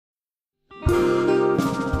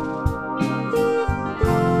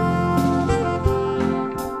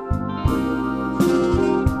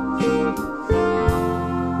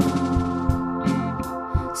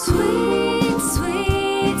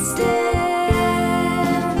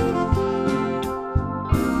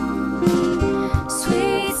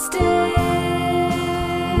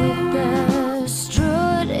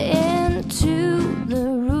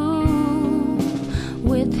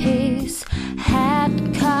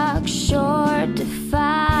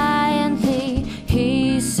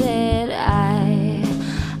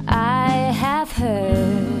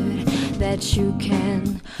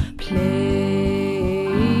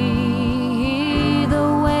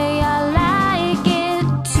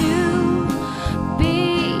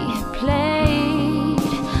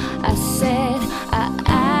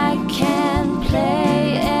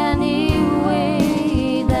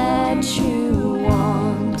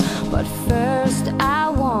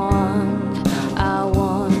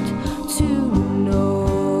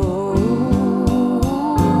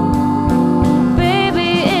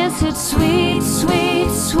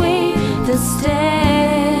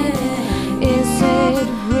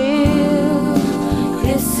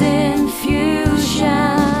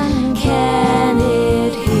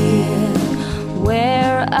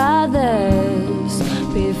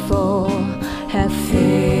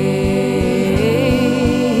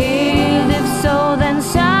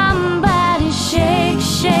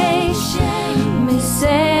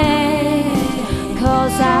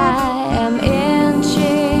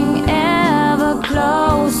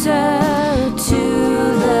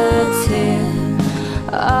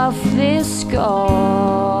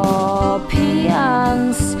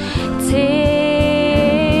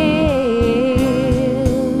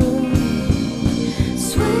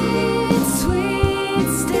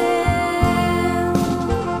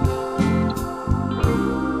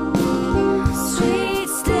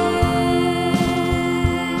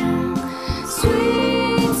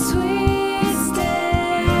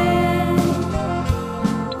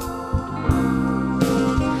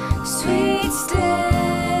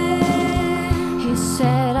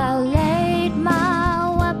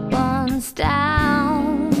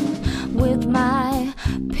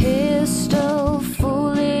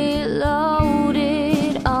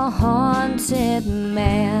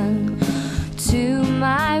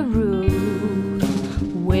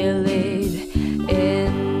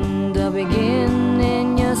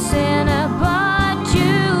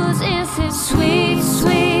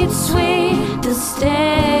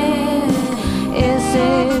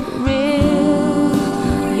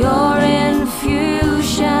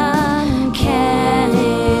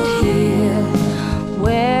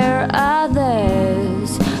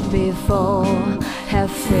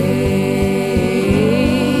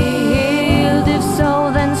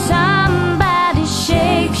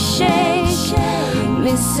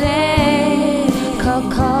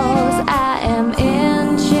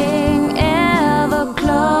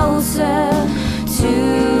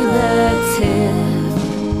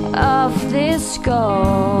of this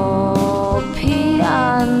scorpion's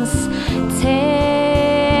tail.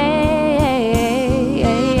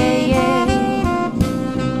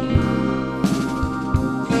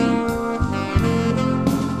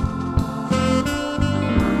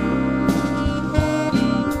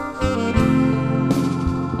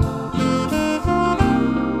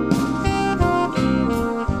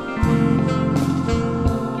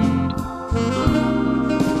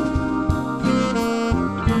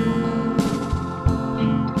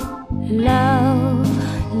 Love,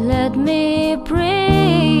 let me breathe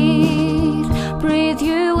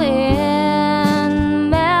you in,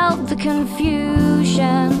 melt the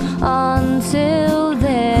confusion until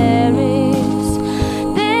there is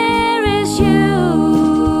you,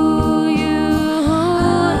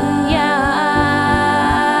 yeah.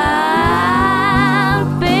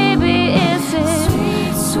 Baby, is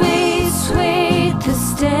it sweet, sweet this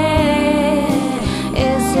day?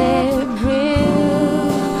 Is it real?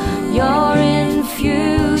 Your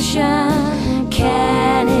infusion,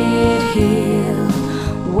 can it heal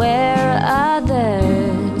where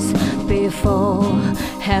others before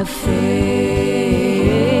have failed?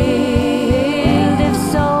 If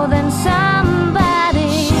so, then somebody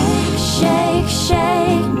shake,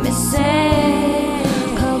 shake me, say,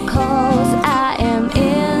 'cause I am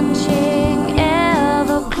inching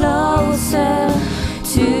ever closer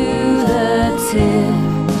to the tip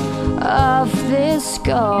of this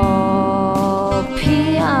scorpion's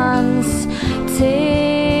tail.